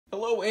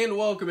Hello and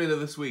welcome into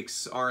this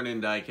week's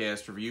RNN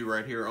Diecast review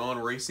right here on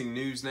Racing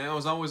News Now.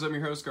 As always, I'm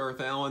your host,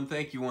 Garth Allen.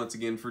 Thank you once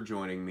again for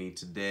joining me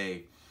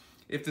today.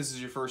 If this is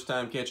your first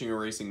time catching a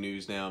Racing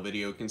News Now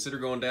video, consider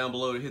going down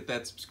below to hit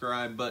that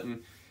subscribe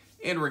button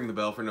and ring the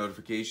bell for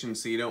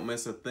notifications so you don't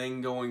miss a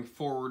thing going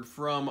forward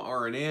from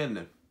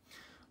RNN.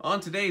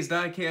 On today's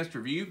Diecast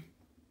review,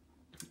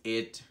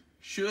 it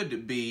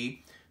should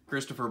be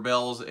Christopher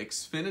Bell's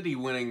Xfinity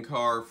winning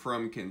car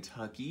from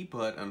Kentucky,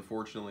 but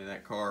unfortunately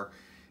that car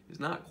is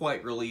not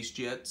quite released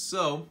yet,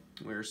 so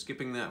we're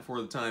skipping that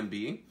for the time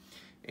being.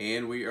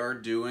 And we are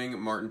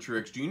doing Martin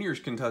Truex Jr.'s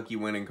Kentucky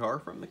winning car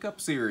from the Cup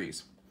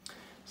Series.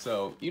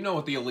 So, you know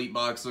what the Elite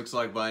box looks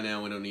like by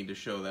now, we don't need to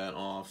show that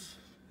off.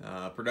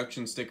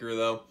 Production sticker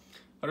though,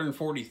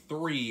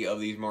 143 of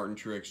these Martin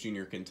Truex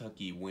Jr.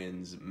 Kentucky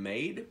wins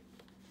made,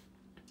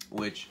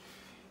 which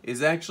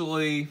is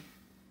actually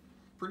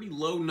pretty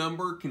low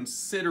number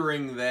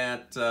considering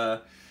that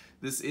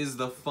this is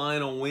the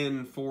final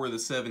win for the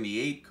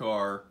 78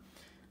 car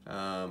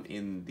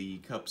in the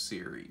Cup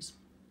Series.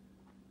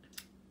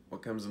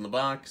 What comes in the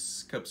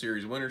box? Cup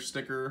Series winner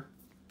sticker,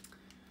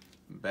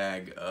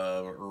 bag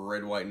of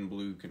red, white, and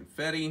blue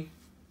confetti,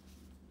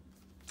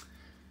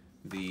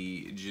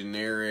 the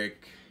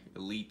generic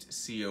Elite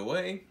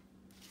COA,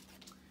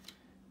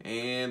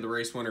 and the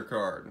race winner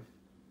card.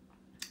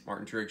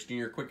 Martin Truex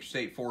Jr. Quick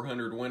State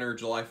 400 winner,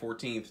 July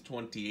 14th,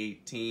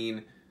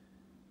 2018.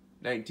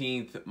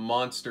 19th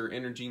Monster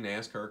Energy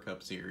NASCAR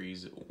Cup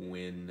Series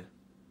win.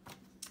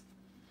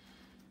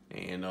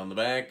 And on the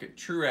back,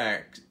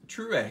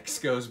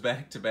 Truex goes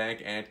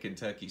back-to-back at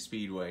Kentucky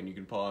Speedway. And you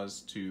can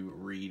pause to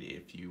read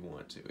if you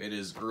want to. It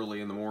is early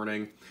in the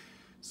morning,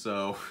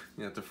 so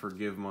you have to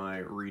forgive my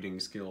reading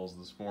skills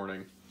this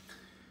morning.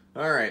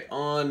 All right,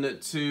 on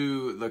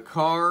to the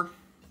car.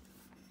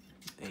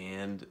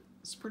 And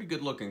it's a pretty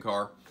good looking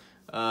car.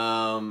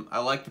 I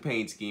like the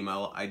paint scheme.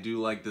 I do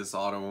like this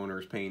auto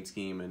owner's paint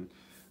scheme, and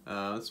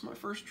it's my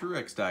first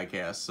Truex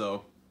diecast,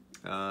 so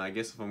I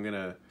guess if I'm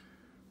gonna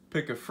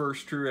pick a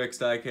first Truex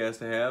diecast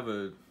to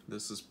have,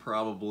 this is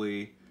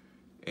probably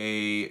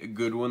a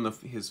good one.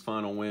 His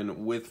final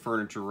win with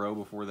Furniture Row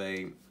before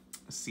they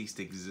ceased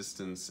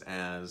existence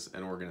as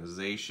an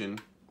organization.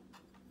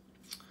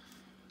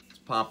 Let's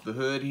pop the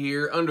hood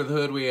here. Under the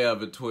hood we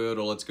have a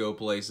Toyota Let's Go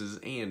Places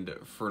and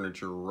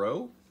Furniture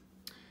Row.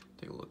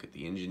 Take a look at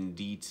the engine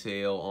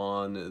detail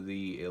on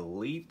the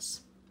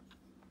Elites.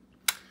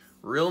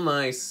 Real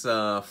nice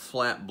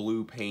flat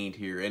blue paint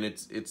here, and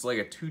it's like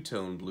a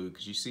two-tone blue,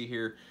 because you see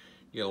here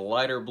you get a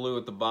lighter blue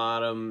at the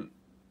bottom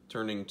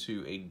turning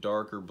to a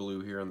darker blue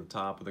here on the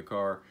top of the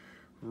car.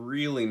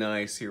 Really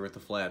nice here with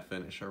the flat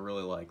finish. I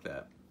really like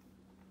that.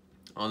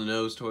 On the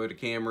nose, Toyota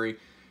Camry,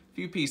 a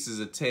few pieces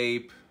of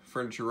tape,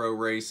 Furniture Row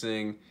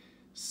Racing,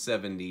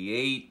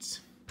 78.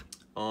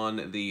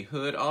 On the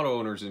hood, auto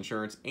owner's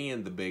insurance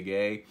and the big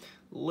A.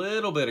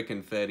 Little bit of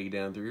confetti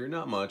down through here,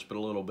 not much, but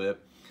a little bit.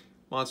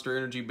 Monster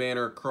Energy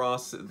banner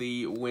across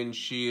the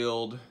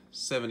windshield,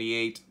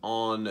 78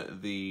 on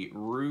the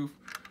roof.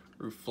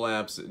 Roof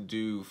flaps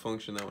do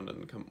function. That one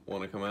doesn't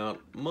want to come out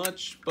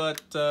much,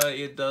 but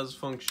it does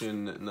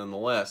function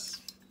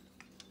nonetheless.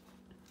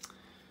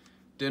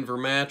 Denver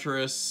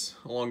mattress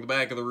along the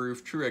back of the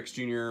roof, Truex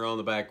Jr. on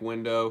the back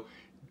window,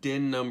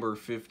 DIN number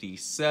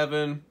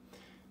 57.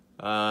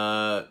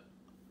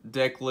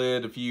 Deck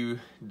lid, a few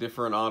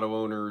different auto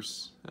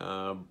owners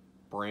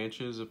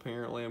branches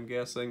apparently, I'm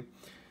guessing.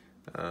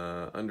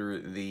 Under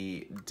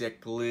the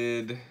deck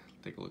lid,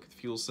 take a look at the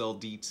fuel cell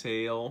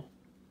detail.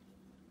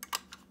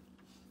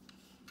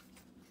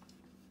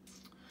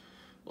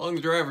 Along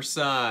the driver's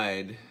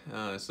side,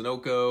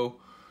 Sunoco,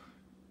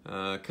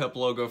 Cup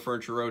logo,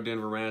 Furniture Row,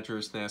 Denver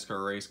mattress,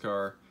 NASCAR race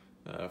car.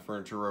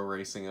 Furniture Row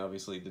Racing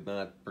obviously did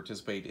not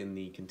participate in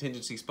the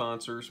contingency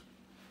sponsors.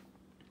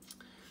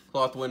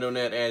 Cloth window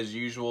net as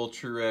usual,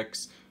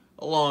 Truex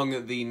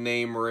along the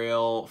name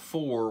rail,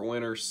 4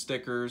 winner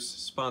stickers,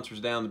 sponsors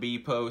down the B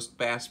post,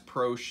 Bass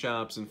Pro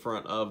Shops in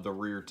front of the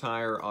rear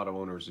tire, auto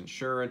owner's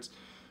insurance,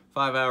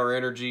 5-hour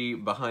energy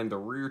behind the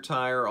rear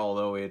tire,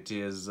 although it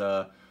is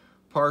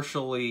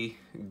partially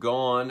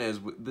gone, as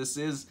this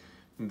is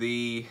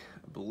I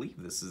believe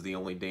this is the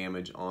only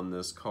damage on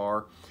this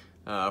car.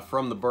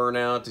 From the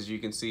burnout, as you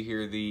can see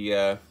here,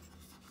 the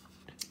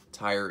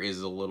tire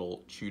is a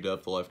little chewed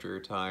up, the left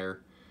rear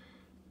tire.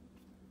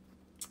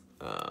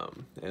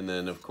 And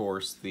then, of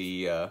course,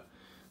 the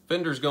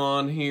fender's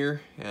gone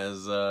here,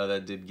 as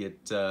that did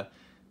get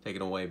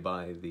taken away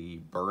by the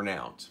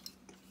burnout.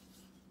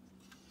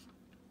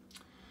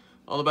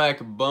 On the back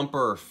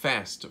bumper,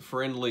 fast,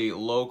 friendly,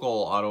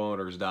 local,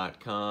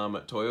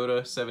 autoowners.com,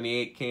 Toyota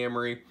 78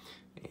 Camry,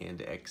 and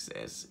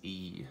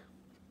XSE.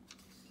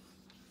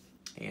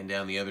 And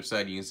down the other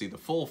side, you can see the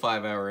full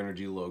 5-hour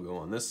energy logo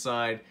on this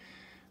side.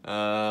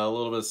 A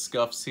little bit of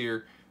scuffs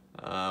here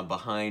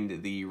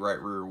behind the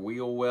right rear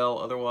wheel well.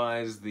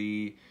 Otherwise,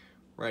 the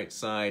right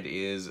side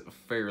is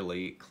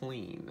fairly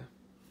clean.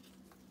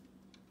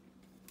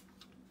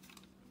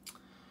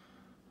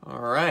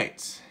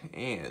 Alright,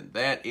 and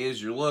that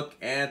is your look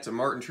at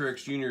Martin Truex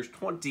Jr.'s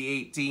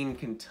 2018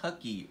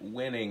 Kentucky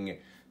winning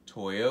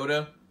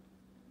Toyota.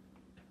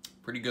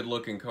 Pretty good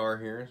looking car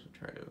here, so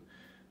try to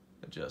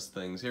adjust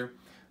things here.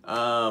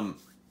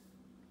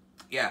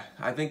 Yeah,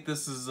 I think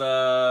this is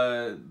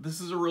a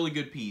really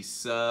good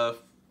piece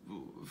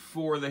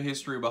for the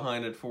history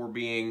behind it, for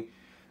being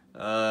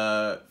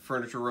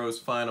Furniture Row's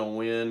final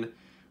win.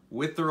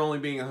 With there only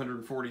being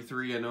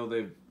 143, I know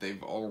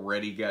they've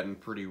already gotten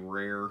pretty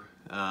rare.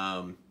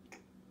 I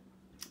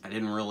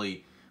didn't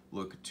really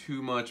look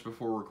too much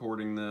before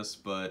recording this,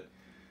 but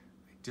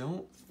I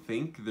don't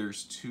think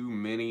there's too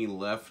many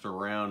left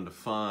around to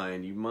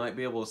find. You might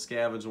be able to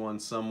scavenge one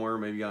somewhere,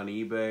 maybe on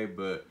eBay,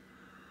 but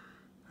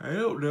I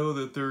don't know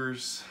that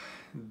there's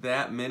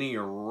that many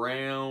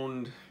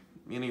around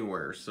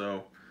anywhere.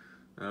 So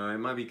it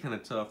might be kind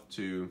of tough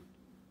to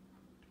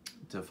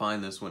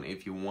find this one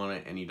if you want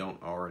it and you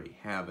don't already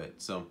have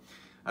it. So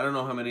I don't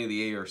know how many of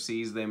the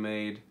ARCs they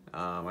made.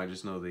 I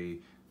just know the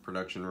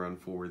production run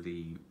for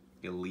the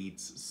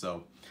Elites.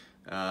 So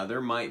there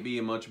might be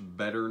a much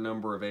better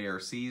number of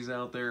ARCs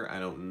out there.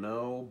 I don't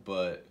know,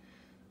 but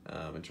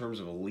in terms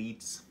of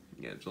Elites,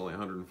 yeah, it's only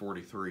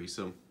 143.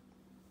 So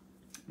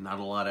not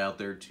a lot out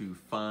there to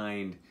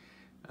find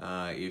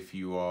if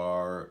you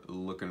are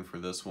looking for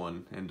this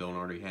one and don't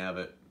already have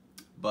it.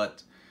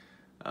 But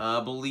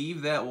I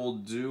believe that will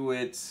do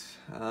it.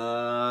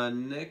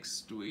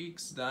 Next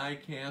week's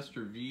Diecast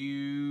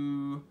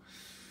review,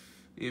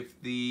 if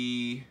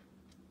the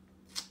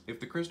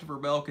Christopher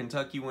Bell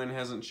Kentucky win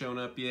hasn't shown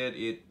up yet,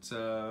 it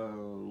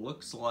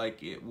looks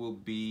like it will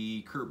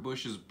be Kurt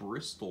Busch's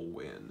Bristol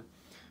win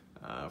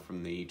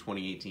from the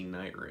 2018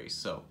 night race.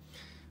 So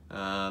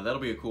that'll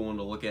be a cool one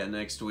to look at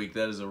next week.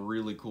 That is a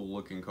really cool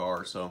looking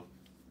car. So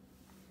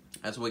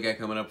that's what we got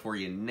coming up for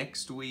you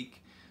next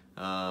week,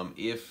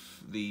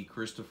 if the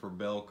Christopher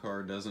Bell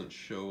car doesn't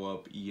show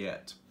up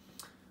yet.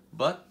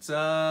 But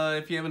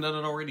if you haven't done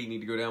it already, you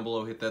need to go down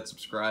below, hit that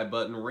subscribe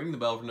button, ring the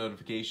bell for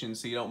notifications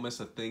so you don't miss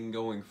a thing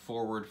going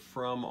forward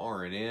from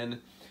RNN.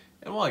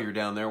 And while you're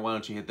down there, why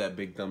don't you hit that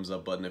big thumbs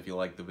up button if you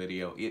like the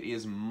video. It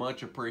is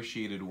much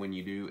appreciated when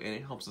you do, and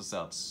it helps us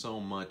out so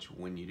much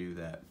when you do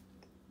that.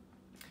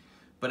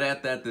 But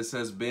at that, this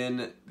has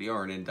been the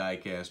RNN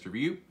Diecast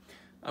Review.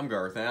 I'm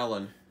Garth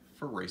Allen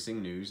for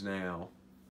Racing News Now.